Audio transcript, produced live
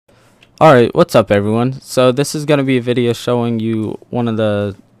Alright, what's up everyone? So this is going to be a video showing you one of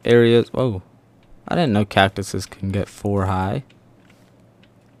the areas. Whoa, I didn't know cactuses can get 4 high.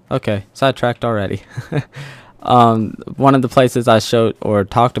 Okay, sidetracked already. One of the places I showed or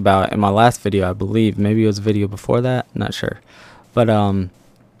talked about in my last video, I believe, maybe it was a video before that, not sure. But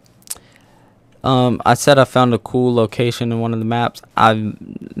I said I found a cool location in one of the maps.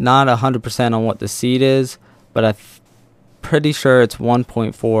 I'm not 100% on what the seed is, but pretty sure it's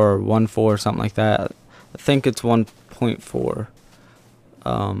 1.4 or 1.4 something like that. I think it's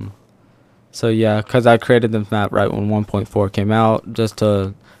 1.4. So yeah, because I created this map right when 1.4 came out just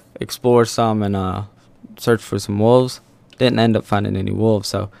to explore some and search for some wolves. Didn't end up finding any wolves,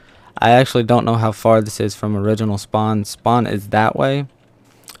 so I actually don't know how far this is from original spawn. Spawn is that way,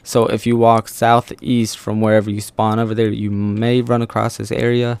 so if you walk southeast from wherever you spawn over there, you may run across this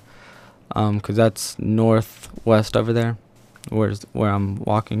area, because that's northwest over there, where I'm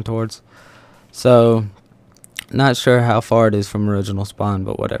walking towards. So not sure how far it is from original spawn,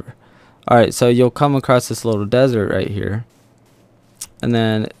 but whatever. Alright, so you'll come across this little desert right here, and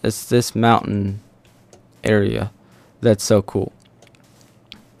then it's this mountain area that's so cool.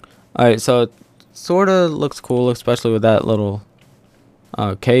 Alright, so it sort of looks cool, especially with that little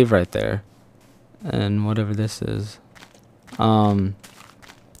cave right there and whatever this is. But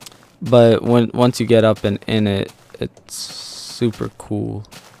once you get up and in it, it's super cool.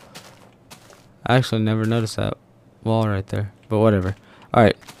 I actually never noticed that wall right there, but whatever.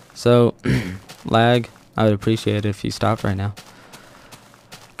 Alright, so lag, I would appreciate it if you stop right now.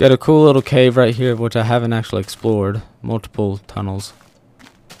 Got a cool little cave right here, which I haven't actually explored. Multiple tunnels.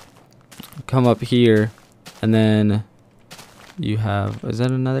 Come up here, and then you have, is that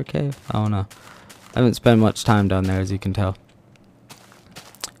another cave? I don't know. I haven't spent much time down there, as you can tell.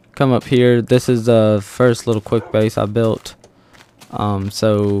 Come up here. This is the first little quick base I built,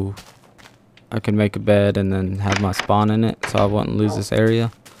 so I can make a bed and then have my spawn in it, so I wouldn't lose this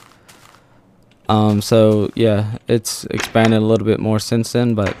area. So yeah, it's expanded a little bit more since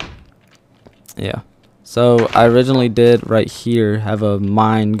then, but yeah. So I originally did right here have a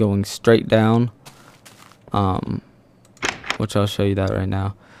mine going straight down, which I'll show you that right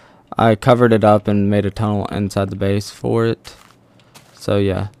now. I covered it up and made a tunnel inside the base for it. So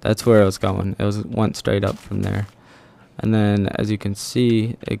yeah, that's where it was going. Went straight up from there, and then as you can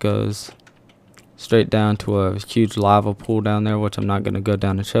see, it goes straight down to a huge lava pool down there, which I'm not gonna go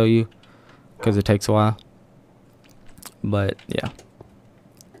down and show you because it takes a while. But yeah,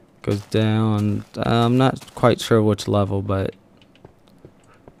 goes down. I'm not quite sure which level, but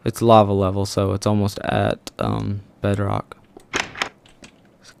it's lava level, so it's almost at bedrock.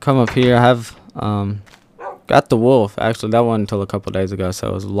 So come up here. I have got the wolf. Actually, that one until a couple days ago, so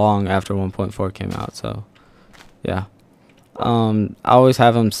it was long after 1.4 came out. So yeah, I always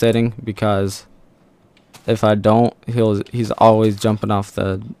have him sitting because if I don't, he's always jumping off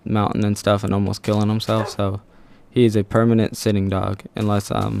the mountain and stuff and almost killing himself. So he's a permanent sitting dog unless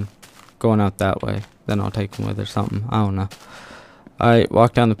I'm going out that way. Then I'll take him with or something. I don't know. Alright,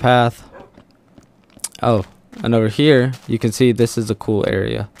 walk down the path. Oh, and over here you can see this is a cool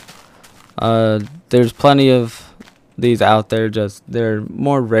area. There's plenty of these out there, just they're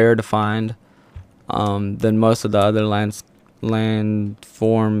more rare to find than most of the other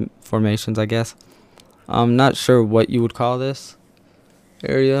formations, I guess. I'm not sure what you would call this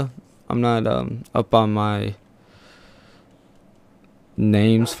area. I'm not up on my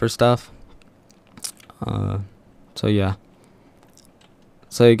names for stuff. So yeah.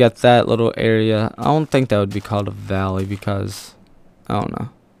 So you got that little area. I don't think that would be called a valley because I don't know.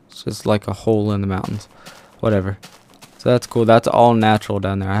 It's just like a hole in the mountains. Whatever. So that's cool. That's all natural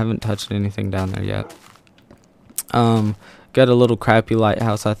down there. I haven't touched anything down there yet. Got a little crappy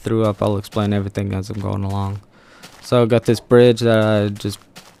lighthouse I threw up. I'll explain everything as I'm going along. So I got this bridge that I just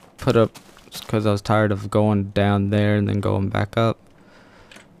put up because I was tired of going down there and then going back up.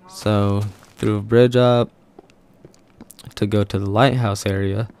 So threw a bridge up to go to the lighthouse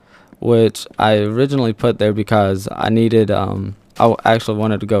area, which I originally put there because I needed I actually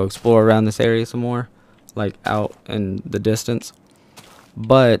wanted to go explore around this area some more, like out in the distance.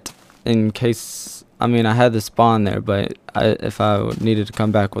 But in case, I mean, I had the spawn there, but if I needed to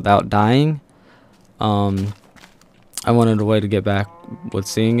come back without dying, I wanted a way to get back with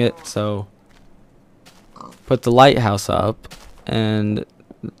seeing it, so put the lighthouse up and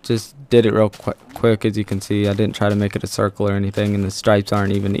just did it real quick. As you can see, I didn't try to make it a circle or anything, and the stripes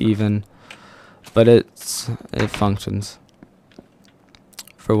aren't even, but it functions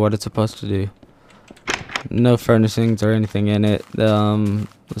for what it's supposed to do. No furnishings or anything in it.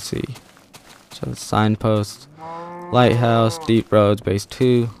 Let's see. So signpost, lighthouse, deep roads, base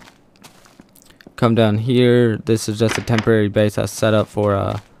 2. come down here. This is just a temporary base I set up for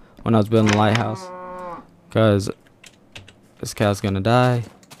when I was building the lighthouse, because this cow's gonna die.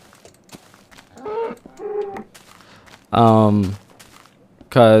 Because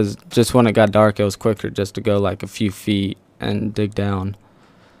just when it got dark, it was quicker just to go like a few feet and dig down,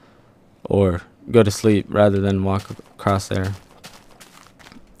 or go to sleep rather than walk across there.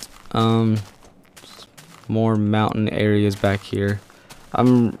 More mountain areas back here.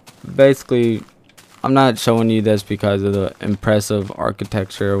 I'm not showing you this because of the impressive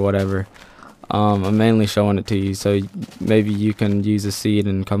architecture or whatever. I'm mainly showing it to you so maybe you can use a seed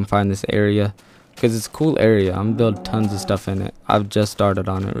and come find this area, because it's a cool area. I'm building tons of stuff in it. I've just started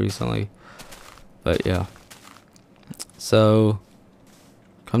on it recently, but yeah. So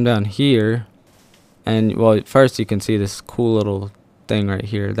come down here, and well, first you can see this cool little thing right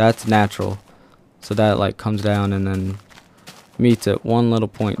here. That's natural, so that like comes down and then meets at one little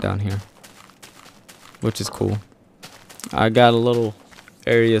point down here, which is cool. I got a little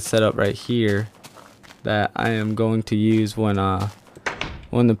area set up right here that I am going to use when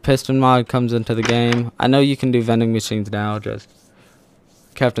the piston mod comes into the game. I know you can do vending machines now, just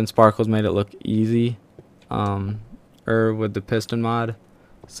Captain Sparkles made it look easy with the piston mod.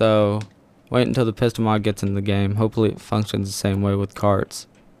 So wait until the piston mod gets in the game. Hopefully it functions the same way with carts,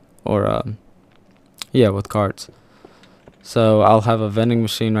 or yeah, with carts. So I'll have a vending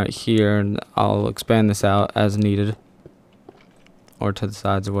machine right here, and I'll expand this out as needed, or to the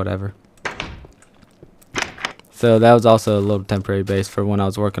sides or whatever. So that was also a little temporary base for when I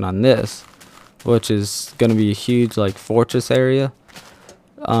was working on this, which is going to be a huge like fortress area.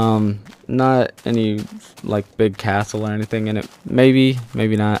 Not any like big castle or anything in it. Maybe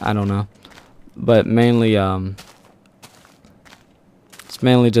not, I don't know. But mainly it's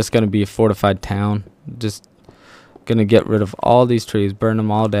mainly just going to be a fortified town. Just gonna get rid of all these trees, burn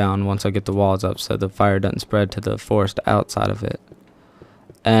them all down once I get the walls up so the fire doesn't spread to the forest outside of it.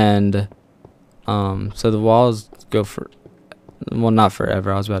 And so the walls go for, well, not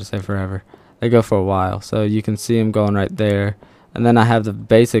forever, I was about to say forever. They go for a while, so you can see them going right there. And then I have the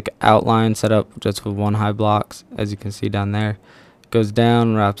basic outline set up just with 1 high blocks, as you can see down there. Goes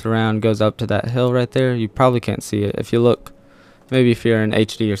down, wraps around, goes up to that hill right there. You probably can't see it. If you look, maybe if you're in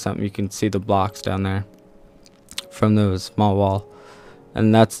HD or something, you can see the blocks down there from the small wall.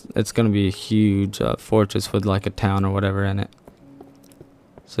 And it's gonna be a huge fortress with like a town or whatever in it.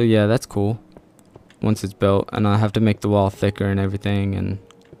 So yeah, that's cool once it's built, and I have to make the wall thicker and everything, and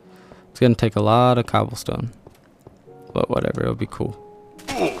it's gonna take a lot of cobblestone, but whatever, it'll be cool.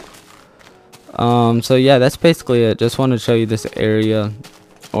 So yeah, that's basically it. Just wanted to show you this area,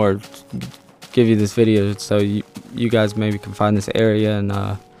 or give you this video so you guys maybe can find this area and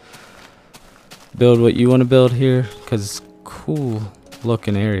build what you want to build here, because it's a cool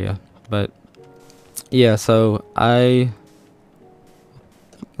looking area. But yeah, so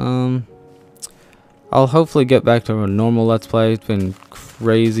I'll hopefully get back to a normal Let's Play. It's been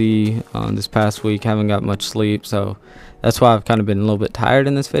crazy this past week. Haven't got much sleep, so that's why I've kind of been a little bit tired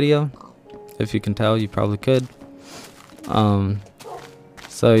in this video. If you can tell, you probably could.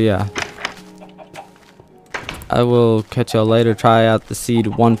 So yeah, I will catch y'all later. Try out the seed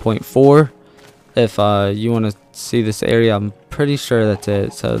 1.4 if you want to see this area. I'm pretty sure that's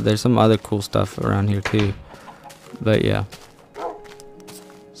it. So there's some other cool stuff around here too, but yeah.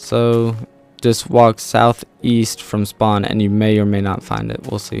 So just walk southeast from spawn and you may or may not find it.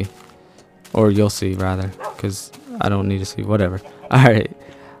 We'll see, or you'll see rather, because I don't need to see. Whatever. Alright,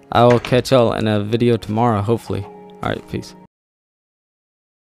 I will catch y'all in a video tomorrow, hopefully. Alright, peace.